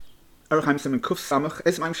Which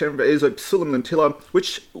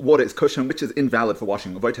water is kosher and which is invalid for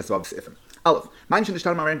washing?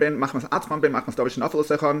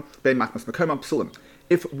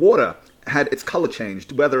 If water had its color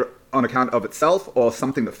changed, whether on account of itself or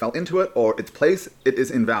something that fell into it or its place, it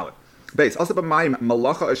is invalid. Base. If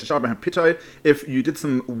you did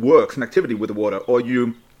some work, some activity with the water, or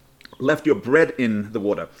you left your bread in the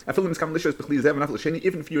water, even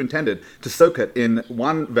if you intended to soak it in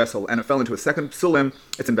one vessel and it fell into a second psulim,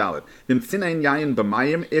 it's invalid. If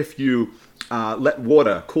you let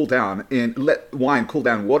wine cool down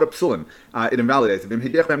water, psulim, it invalidates it.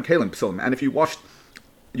 And if you washed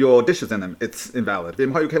your dishes in them, it's invalid.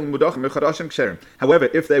 However,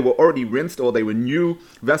 if they were already rinsed or they were new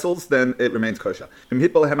vessels, then it remains kosher. And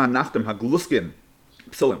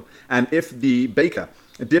if the baker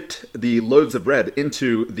dipped the loaves of bread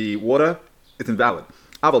into the water, it's invalid.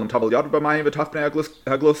 But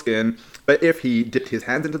if he dipped his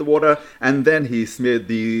hands into the water and then he smeared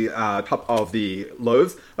the top of the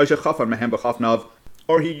loaves,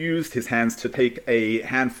 or he used his hands to take a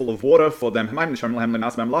handful of water for them,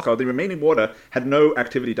 the remaining water had no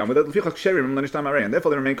activity done with it, and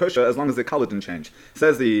therefore they remain kosher as long as the color didn't change.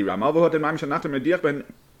 Says the Rama.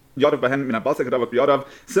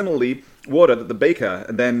 Similarly, water that the baker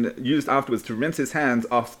then used afterwards to rinse his hands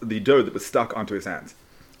off the dough that was stuck onto his hands.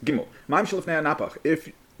 Gimel. If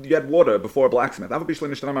you had water before a blacksmith, even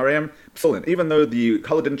though the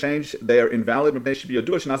color didn't change, they are invalid because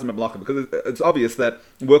it's obvious that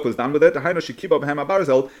work was done with it,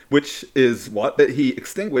 which is what? That he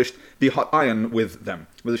extinguished the hot iron with them.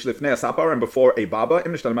 And before a baba,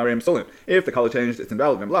 if the color changed, it's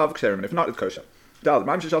invalid, and if not, it's kosher. Water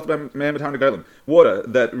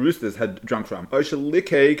that roosters had drunk from,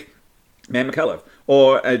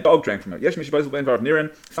 or a dog drank from it.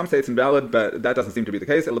 Some say it's invalid, but that doesn't seem to be the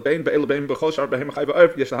case.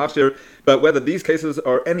 But whether these cases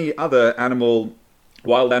or any other animal,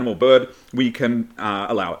 wild animal, bird, we can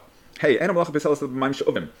allow it. Hey,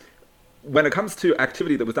 when it comes to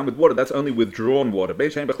activity that was done with water, that's only withdrawn water,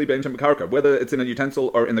 whether it's in a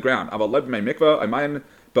utensil or in the ground.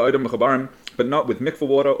 But not with mikvah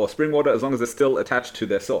water or spring water, as long as it's still attached to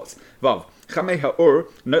their source. Hot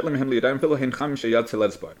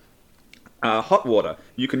water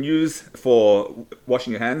you can use for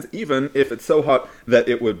washing your hands, even if it's so hot that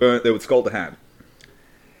it would burn, it would scald the hand.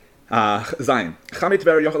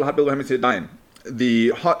 The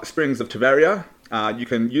hot springs of Tiberia, you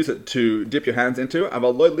can use it to dip your hands into.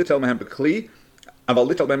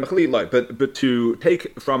 But to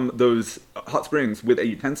take from those hot springs with a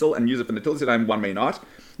utensil and use it for nativity time, one may not.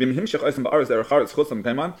 And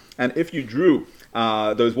if you drew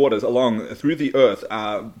those waters along through the earth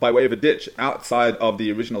by way of a ditch outside of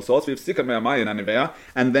the original source,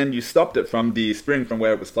 and then you stopped it from the spring from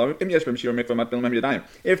where it was flowing,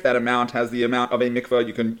 if that amount has the amount of a mikvah,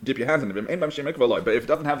 you can dip your hands in it. But if it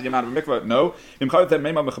doesn't have the amount of a mikvah, no.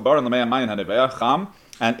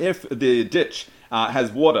 And if the ditch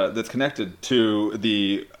has water that's connected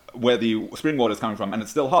to where the spring water is coming from, and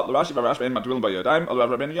it's still hot. According to Rashi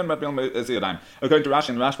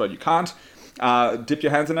and Rashba, you can't dip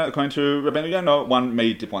your hands in it. According to Rabbeinu Yonah, one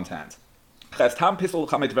may dip one's hands.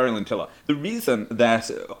 The reason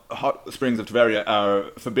that hot springs of Tiberia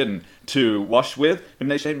are forbidden to wash with,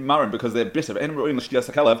 because they're bitter,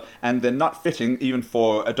 and they're not fitting even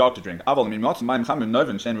for a dog to drink. But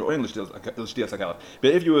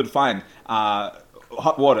if you would find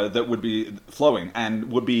hot water that would be flowing and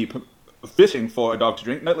would be fitting for a dog to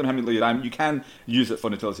drink, you can use it for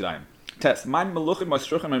natilus yadayim. Test.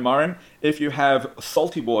 If you have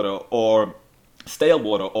salty water or stale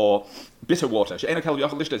water or bitter water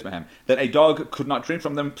that a dog could not drink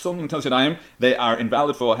from them, they are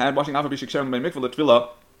invalid for hand washing,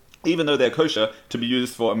 even though they're kosher to be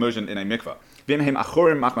used for immersion in a mikvah.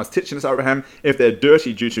 If they're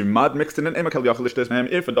dirty due to mud mixed in it,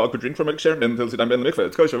 if a dog could drink from it,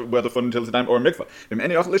 it's kosher whether for natilus yadayim or a mikvah.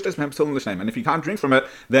 And if you can't drink from it,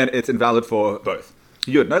 then it's invalid for both.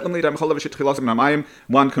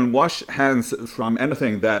 One can wash hands from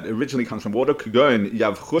anything that originally comes from water,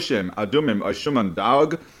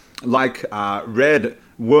 like red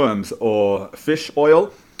worms or fish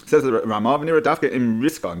oil. Says the Rama,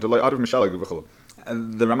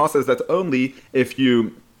 the Rama says that's only if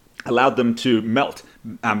you allowed them to melt,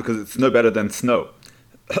 because it's no better than snow.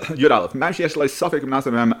 If you have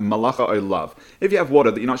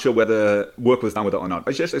water that you're not sure whether work was done with it or not,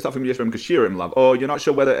 or you're not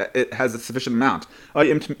sure whether it has a sufficient amount, or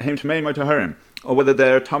whether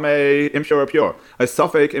they're tamei, impure or pure,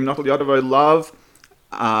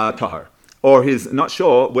 tahar. or he's not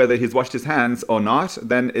sure whether he's washed his hands or not,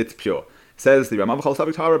 then it's pure. Says the Ramav Chol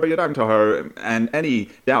Savik Tahara B'Yadayim Tahara, and any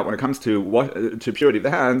doubt when it comes to purity of the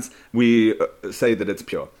hands, we say that it's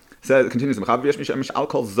pure. Says continues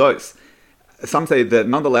alcohol zois. Some say that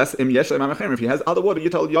nonetheless, if he has other water,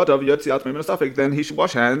 then he should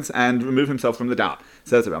wash hands and remove himself from the doubt.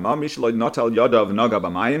 Says the Rama,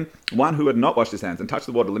 one who had not washed his hands and touched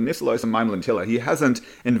the water, he hasn't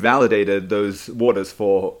invalidated those waters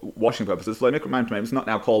for washing purposes. It's not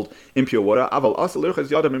now called impure water. But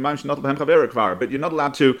you're not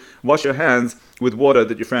allowed to wash your hands with water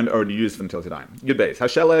that your friend already used until today. Good base.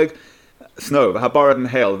 Hasheleg, snow, v'habarat and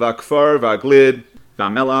hail, v'akfar, v'aglid,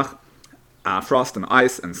 v'amelach, frost and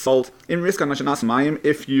ice and salt.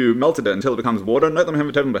 If you melted it until it becomes water,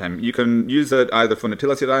 you can use it either for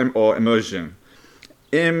netilas yadayim or immersion.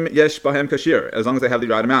 Im yesh bahem kashir, as long as they have the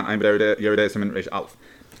right amount.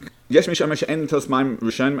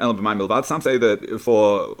 Some say that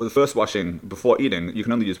for the first washing before eating, you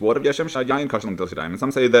can only use water. And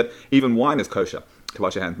some say that even wine is kosher to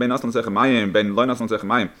wash your hands.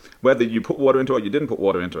 Whether you put water into it or you didn't put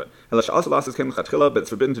water into it. But it's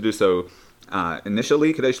forbidden to do so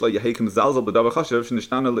initially. So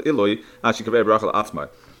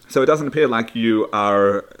it doesn't appear like you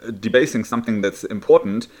are debasing something that's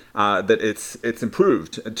important, that it's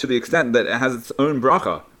improved to the extent that it has its own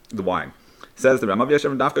bracha, the wine. Says the Ramav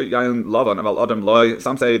Yeshem Dafka Yain Lavan Aval Adam Loy.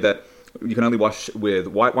 Some say that you can only wash with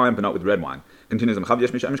white wine but not with red wine. Continues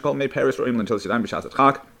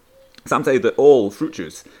some say that all fruit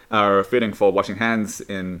juice are fitting for washing hands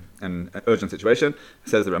in an urgent situation.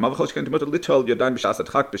 Says the Ramav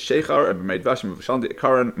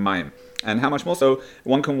and how much more so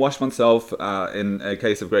one can wash oneself in a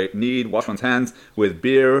case of great need, wash one's hands with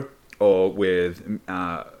beer or with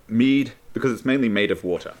mead, because it's mainly made of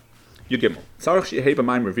water. Yud Gimel.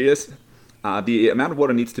 The amount of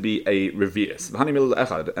water needs to be a revius,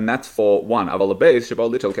 and that's for one.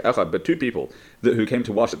 But two people who came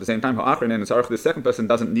to wash at the same time, the second person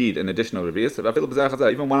doesn't need an additional revius,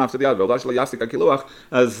 even one after the other,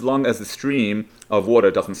 as long as the stream of water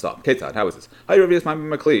doesn't stop. How is this?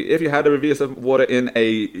 If you had a revius of water in a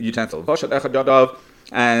utensil,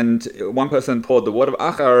 and one person poured the water of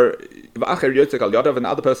achar, and the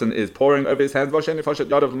other person is pouring over his hands,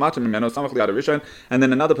 and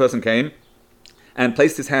then another person came and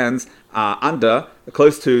placed his hands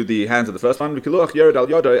close to the hands of the first one,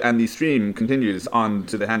 and the stream continues on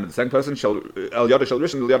to the hand of the second person. So it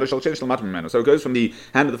goes from the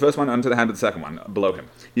hand of the first one onto the hand of the second one below him.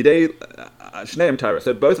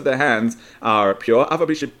 So both of their hands are pure,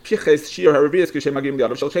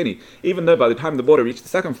 even though by the time the water reached the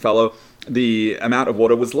second fellow, the amount of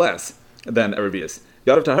water was less than a revius.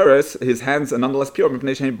 Yadav Taharis, his hands are nonetheless pure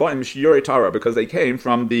because they came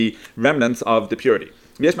from the remnants of the purity.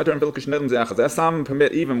 Some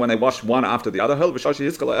permit even when they wash one after the other. Since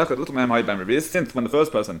when the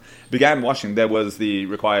first person began washing, there was the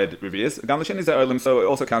required revius. So it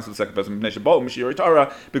also counts for the second person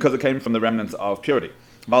because it came from the remnants of purity.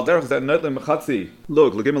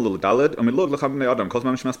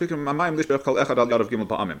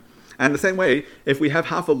 And the same way, if we have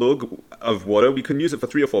half a lug of water, we can use it for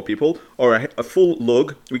 3 or 4 people, or a full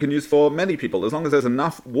lug we can use for many people, as long as there's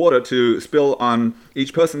enough water to spill on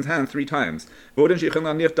each person's hand 3 times. And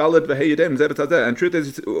truth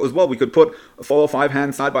is, as well, we could put 4 or 5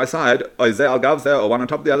 hands side by side, or one on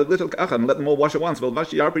top of the other, and let them all wash at once,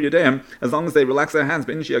 as long as they relax their hands,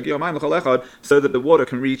 so that the water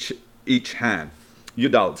can reach each hand. You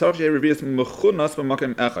need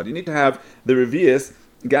to have the revius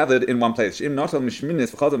gathered in one place.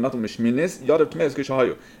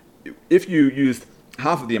 If you used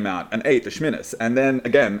half of the amount and ate the shminis, and then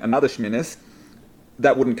again another shminis,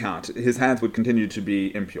 that wouldn't count. His hands would continue to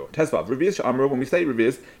be impure. Tesvav, revius sh'amru, when we say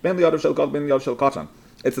revius, ben liyadav shel gad, ben liyadav shel katan.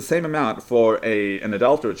 It's the same amount for an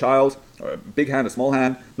adult or a child, or a big hand, a small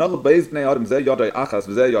hand. If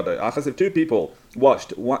 2 people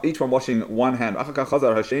washed, each one washing one hand, and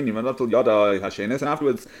afterwards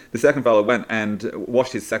the second fellow went and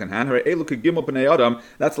washed his second hand,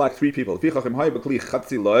 that's like 3 people.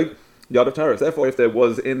 Therefore, if there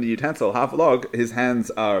was in the utensil half a log, his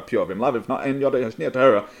hands are pure. If not in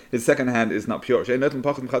his second hand is not pure.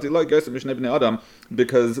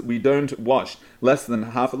 Because we don't wash less than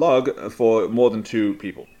half a log for more than 2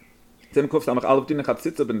 people.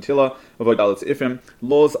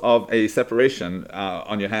 Laws of a separation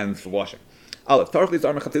on your hands for washing.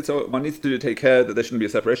 One needs to take care that there shouldn't be a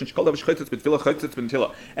separation.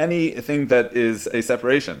 Anything that is a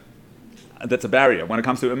separation that's a barrier when it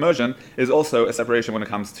comes to immersion is also a separation when it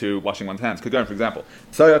comes to washing one's hands. Could go, for example,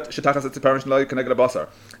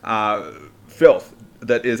 filth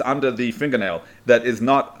that is under the fingernail that is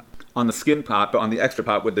not on the skin part but on the extra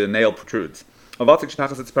part where the nail protrudes. And dough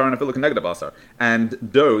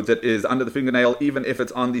that is under the fingernail even if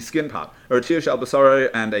it's on the skin part. Or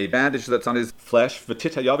and a bandage that's on his flesh,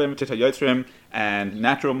 and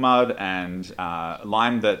natural mud and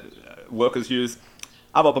lime that workers use.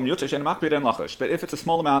 But if it's a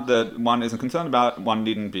small amount that one isn't concerned about, one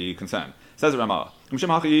needn't be concerned. Says Ramah.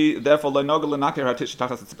 Therefore, we're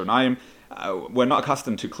not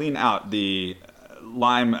accustomed to clean out the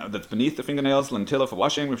lime that's beneath the fingernails, lentilla for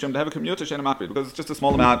washing. We shouldn't have a commuter because it's just a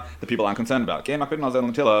small amount that people aren't concerned about.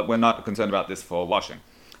 We're not concerned about this for washing.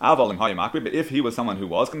 But if he was someone who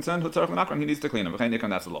was concerned, he needs to clean him.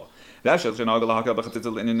 That's the law.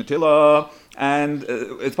 And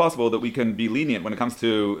it's possible that we can be lenient when it comes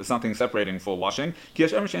to something separating for washing.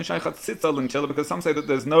 Because some say that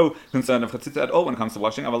there's no concern of chatzitza at all when it comes to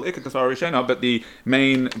washing. But the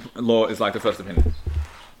main law is like the first opinion.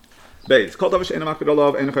 Anything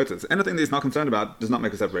that he's not concerned about does not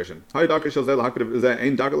make a separation.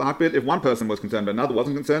 If one person was concerned but another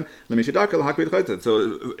wasn't concerned, so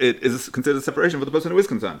it is considered a separation for the person who is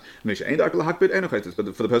concerned. But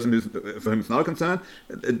for the person for whom it's not a concern,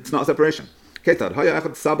 it's not a separation.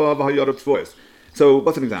 So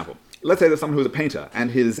what's an example? Let's say there's someone who's a painter and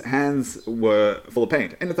his hands were full of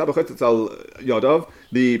paint. The paint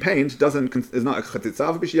is not a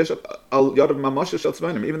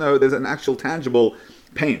chatzitza, even though there's an actual tangible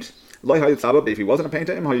paint. If he wasn't a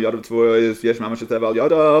painter,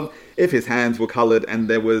 if his hands were colored and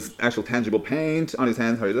there was actual tangible paint on his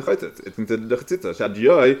hands, it's considered a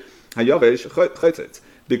chatzitza.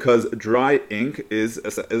 Because dry ink is a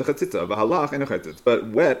chatzitza, but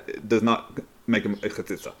wet does not make a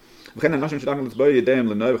chatzitza.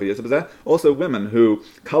 Also women who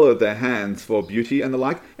color their hands for beauty and the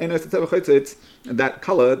like, that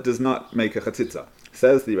color does not make a chatzitza.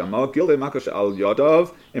 Says the Ramah,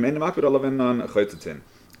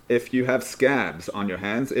 if you have scabs on your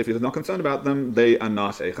hands, if you're not concerned about them, they are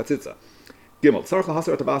not a chatzitza. Gimel,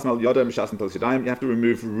 you have to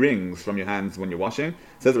remove rings from your hands when you're washing.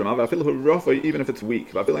 Says the Ramav, even if it's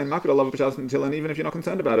weak. And even if you're not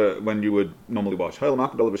concerned about it when you would normally wash.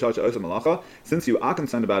 Since you are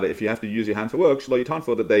concerned about it, if you have to use your hands for work,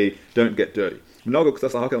 for that they don't get dirty. And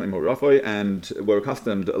we're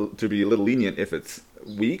accustomed to be a little lenient if it's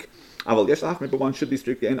weak. But one should be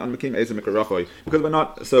strict because we're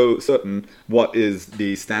not so certain what is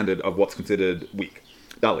the standard of what's considered weak.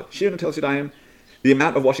 The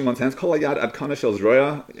amount of washing one's hands,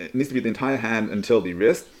 it needs to be the entire hand until the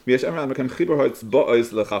wrist.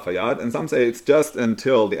 And some say it's just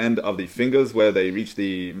until the end of the fingers where they reach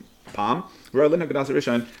the palm. But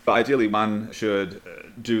ideally one should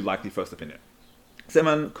do like the first opinion.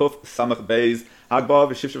 Simon Kuf Samach Beis Agbar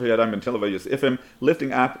V'Shivshav Yadayim B'Netila V'Yusifim,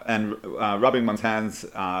 lifting up and rubbing one's hands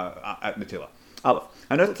at Netila. Aleph.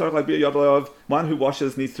 One who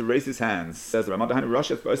washes needs to raise his hands, says the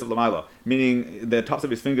Ramah, meaning the tops of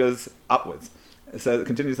his fingers upwards. So it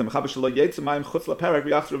continues, so that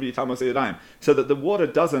the water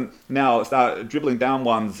doesn't now start dribbling down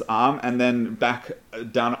one's arm and then back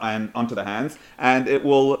down and onto the hands, and it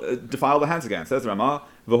will defile the hands again. Says the Ramah,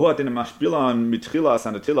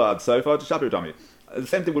 the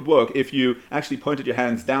same thing would work if you actually pointed your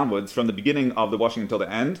hands downwards from the beginning of the washing until the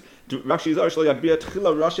end. You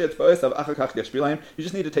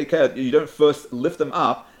just need to take care you don't first lift them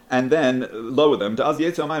up and then lower them, because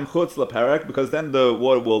then the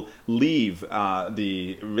water will leave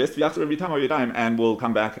the wrist and will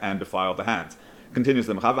come back and defile the hands. Continues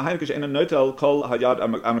them. But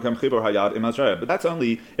that's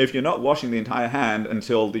only if you're not washing the entire hand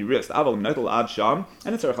until the wrist. But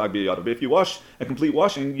if you wash a complete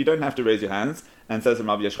washing, you don't have to raise your hands. And says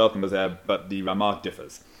but the Ramah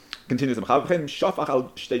differs. Continues them.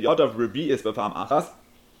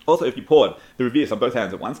 Also, if you poured the revius on both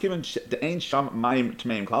hands at once, given since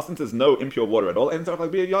there's no impure water at all, and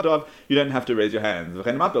you don't have to raise your hands.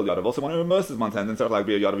 Also, one who immerses one's hands,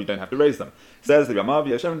 you don't have to raise them. Says the Ramav,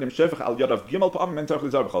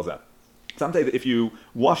 some say that if you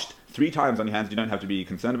washed 3 times on your hands, you don't have to be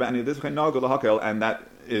concerned about any of this, and that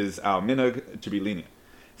is our minhag to be lenient.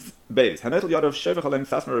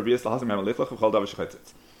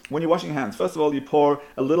 When you're washing your hands, first of all, you pour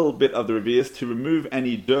a little bit of the revius to remove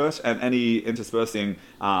any dirt and any interspersing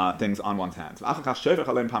things on one's hands.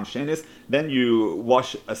 Then you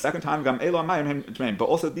wash a second time. But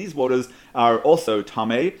also these waters are also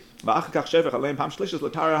tameh, And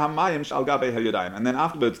then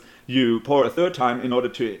afterwards, you pour a third time in order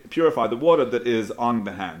to purify the water that is on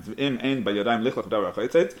the hands. And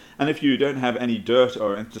if you don't have any dirt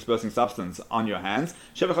or interspersing substance on your hands,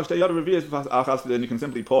 then you can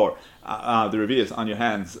simply pour the revius on your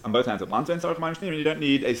hands, on both hands at once, and you don't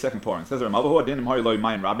need a second pouring. Same thing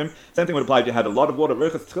would apply if you had a lot of water,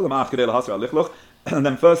 and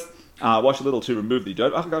then first wash a little to remove the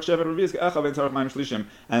dirt,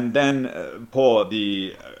 and then pour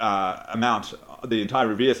the amount, the entire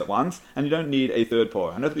revius at once, and you don't need a third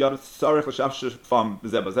pour. And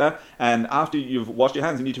after you've washed your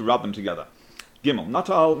hands, you need to rub them together. Gimel.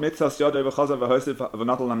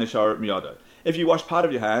 If you wash part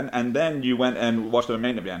of your hand and then you went and washed the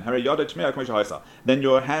remainder of your hand, then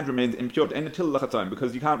your hand remains impure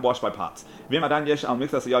because you can't wash by parts.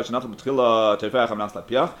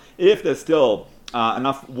 If there's still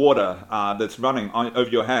enough water that's running over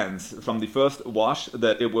your hands from the first wash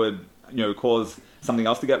that it would cause something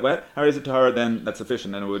else to get wet, then that's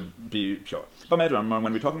sufficient and it would be pure. But when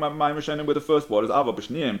we're talking about Mayim Rishonim with the first waters,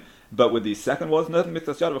 but with the second waters, then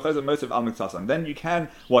you can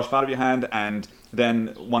wash part of your hand and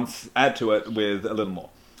then once add to it with a little more.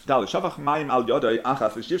 Let's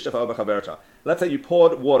say you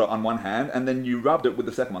poured water on one hand and then you rubbed it with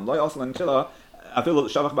the second one.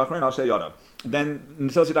 Then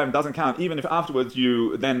Nitzilas Yadayim doesn't count, even if afterwards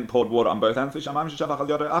you then poured water on both hands,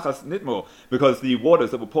 because the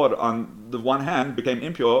waters that were poured on the one hand became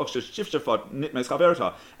impure,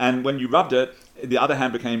 and when you rubbed it, the other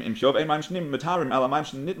hand became impure.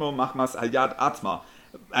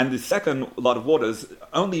 And the second lot of waters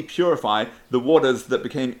only purify the waters that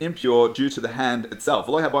became impure due to the hand itself,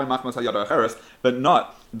 but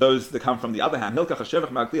not those that come from the other hand.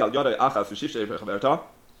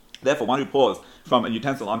 Therefore, one who pours from a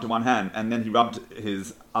utensil onto one hand and then he rubbed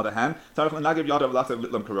his other hand,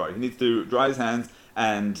 he needs to dry his hands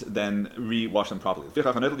and then re-wash them properly.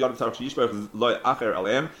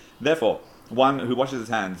 Therefore, one who washes his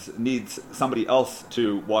hands needs somebody else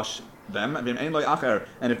to wash them, and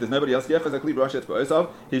if there's nobody else,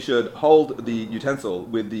 he should hold the utensil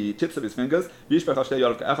with the tips of his fingers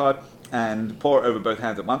and pour over both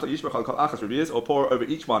hands at once, or pour over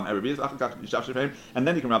each one, and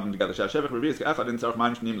then you can rub them together.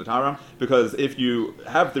 Because if you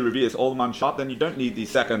have the revius all in one shot, then you don't need the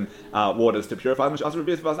second waters to purify them,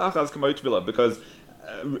 because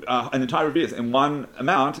an entire revius in one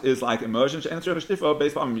amount is like immersion,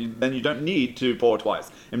 then you don't need to pour twice.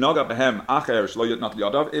 If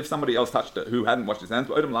somebody else touched it who hadn't washed his hands,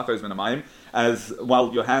 as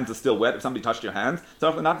while your hands are still wet, if somebody touched your hands,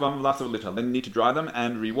 then you need to dry them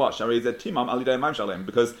and re-wash,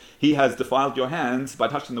 because he has defiled your hands by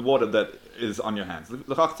touching the water that is on your hands.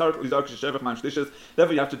 Therefore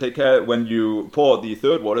you have to take care when you pour the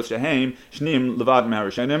third water,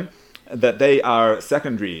 that they are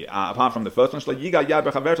secondary, apart from the first one,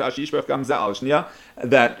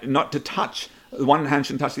 that not to touch, one hand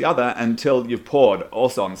shouldn't touch the other until you've poured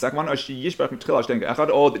also on the second one, or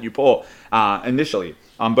that you pour initially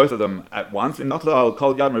on both of them at once. But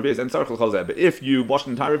if you wash the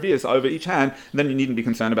entire revius over each hand, then you needn't be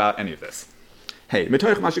concerned about any of this. Hey,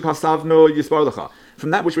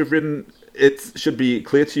 from that which we've written, it should be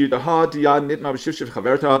clear to you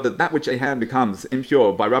that which a hand becomes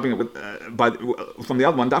impure by rubbing it with from the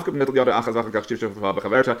other one. That's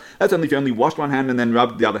only if you only washed one hand and then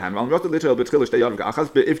rubbed the other hand. But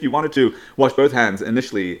if you wanted to wash both hands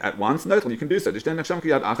initially at once, you can do so.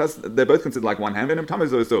 They're both considered like one hand,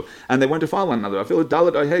 and they won't defile one another.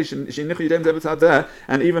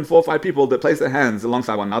 And even 4 or 5 people that place their hands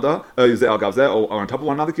alongside one another, or on top of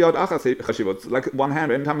one another, like one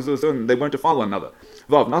hand, and they won't defile one another.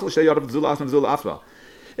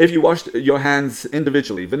 If you washed your hands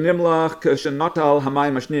individually,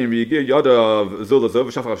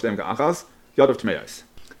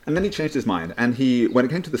 and then he changed his mind, and when it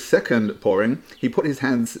came to the second pouring, he put his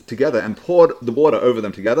hands together and poured the water over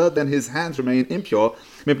them together. Then his hands remained impure,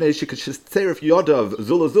 because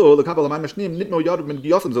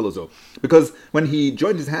when he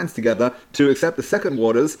joined his hands together to accept the second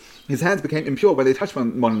waters, his hands became impure when they touched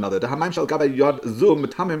one another.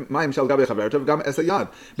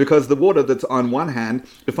 Because the water that's on one hand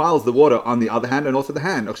defiles the water on the other hand and also the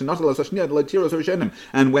hand.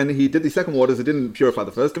 And when he did the second waters, it didn't purify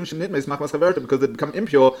the first, because they become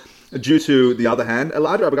impure due to the other hand. And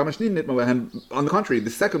on the contrary, the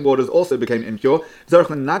second waters also became impure.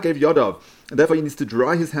 Therefore, he needs to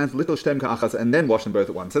dry his hands little shtem ka'achas and then wash them both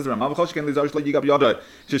at once. Says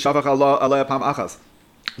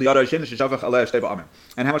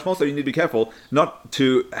And how much more so you need to be careful not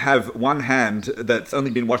to have one hand that's only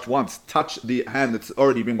been washed once touch the hand that's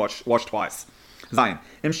already been washed twice. Zayin.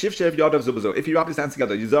 If you rub his hands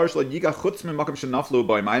together, he needs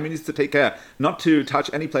to take care not to touch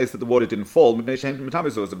any place that the water didn't fall,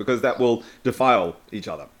 because that will defile each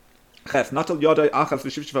other. If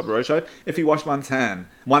he washed one hand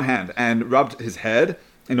and rubbed his head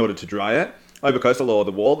in order to dry it, or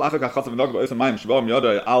the wall,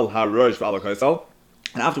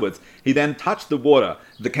 and afterwards, he then touched the water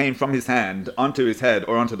that came from his hand onto his head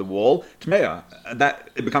or onto the wall, tmeya, that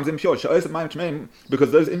it becomes impure.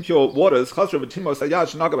 Because those impure waters,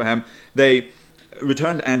 they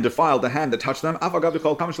returned and defiled the hand that touched them,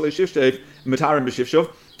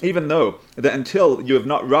 even though that until you have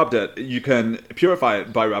not rubbed it, you can purify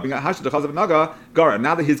it by rubbing it. Now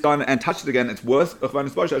that he's gone and touched it again, it's worse.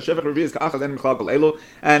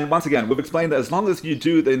 And once again, we've explained that as long as you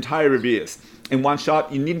do the entire revius in one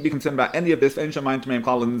shot, you needn't be concerned about any of this. There's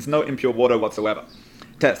no impure water whatsoever.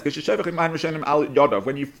 Test.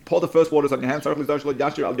 When you pour the first waters on your hands, you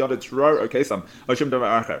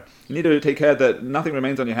need to take care that nothing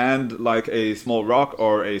remains on your hand like a small rock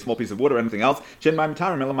or a small piece of wood or anything else,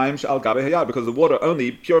 because the water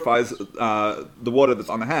only purifies the water that's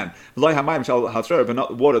on the hand, but not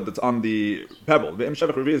the water that's on the pebble. But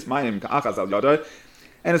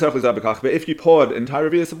if you poured entire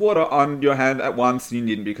revius of water on your hand at once, you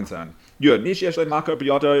needn't be concerned. If you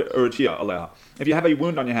have a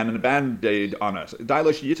wound on your hand and a band-aid on it, then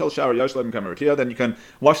you can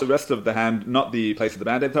wash the rest of the hand, not the place of the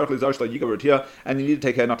band-aid, and you need to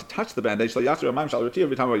take care not to touch the band-aid, so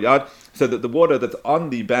that the water that's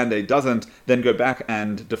on the band-aid doesn't then go back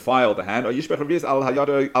and defile the hand, or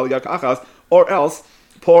else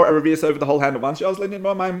pour a revius over the whole hand at once,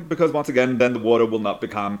 because once again, then the water will not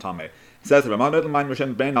become tameh. Says the Ramah, when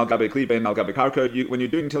you're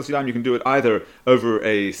doing Til Sidam, you can do it either over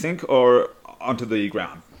a sink or onto the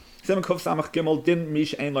ground. The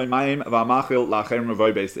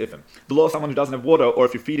law of someone who doesn't have water, or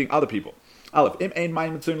if you're feeding other people.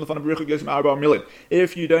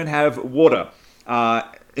 If you don't have water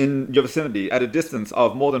in your vicinity at a distance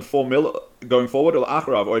of more than 4 mil going forward,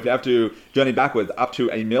 or if you have to journey backwards up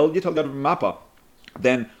to a mil,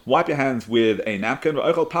 then wipe your hands with a napkin,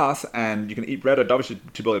 and you can eat bread or davish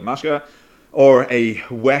to build mashka, or a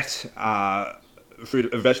wet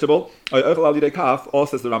fruit or vegetable, or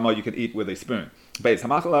says the Ramah, you can eat with a spoon.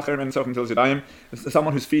 Someone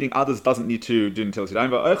who's feeding others doesn't need to do Til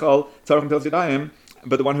Sidayim,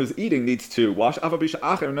 but the one who's eating needs to wash,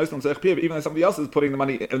 even though somebody else is putting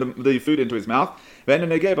the food into his mouth,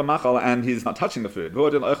 and he's not touching the food.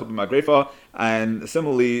 And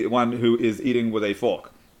similarly, one who is eating with a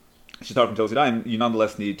fork, you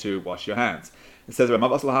nonetheless need to wash your hands. It says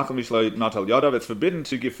it's forbidden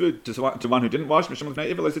to give food to one who didn't wash, because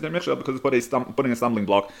it's putting a stumbling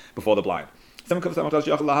block before the blind. You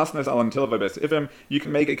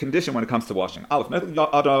can make a condition when it comes to washing. You can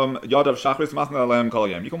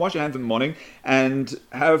wash your hands in the morning and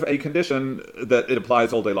have a condition that it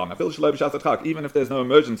applies all day long, even if there's no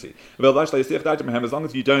emergency. As long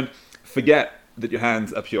as you don't forget that your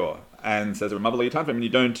hands are pure, and says and you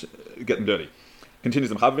don't get them dirty.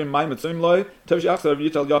 Continues, if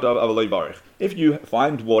you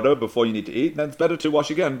find water before you need to eat, then it's better to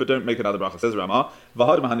wash again, but don't make another bracha. Says Ramah,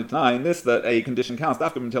 in this that a condition counts.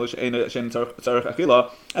 That's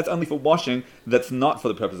only for washing that's not for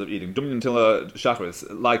the purpose of eating.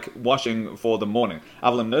 Like washing for the morning.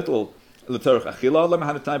 But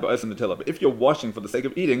if you're washing for the sake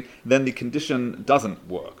of eating, then the condition doesn't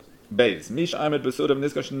work.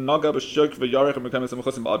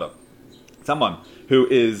 Someone who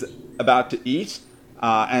is about to eat,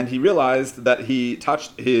 and he realized that he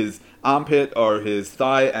touched his armpit or his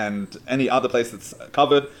thigh and any other place that's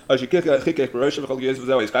covered, or he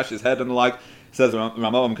scratched his head and the like, says or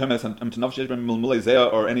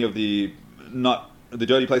any of the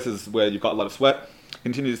dirty places where you've got a lot of sweat.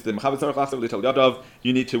 Continues,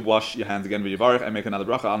 you need to wash your hands again with Yivarech and make another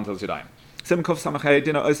bracha until Yadayim.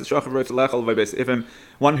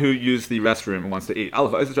 One who used the restroom and wants to eat.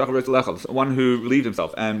 One who relieved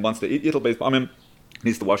himself and wants to eat.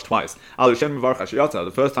 Needs to wash twice.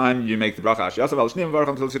 The first time you make the bracha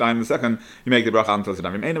ashiyasa, the second you make the bracha until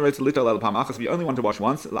Sidayim. You only want to wash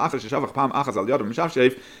once.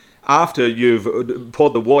 After you've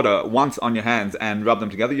poured the water once on your hands and rubbed them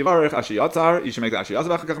together, you should make the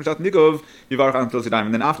ashiyasa,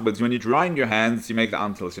 and then afterwards, when you're drying your hands, you make the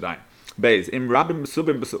until Sidayim.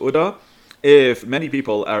 If many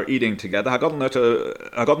people are eating together,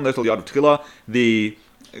 the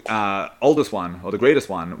oldest one, or the greatest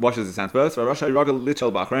one, washes his hands first,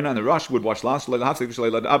 and the Rosh would wash last,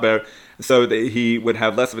 so that he would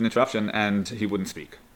have less of an interruption and he wouldn't speak.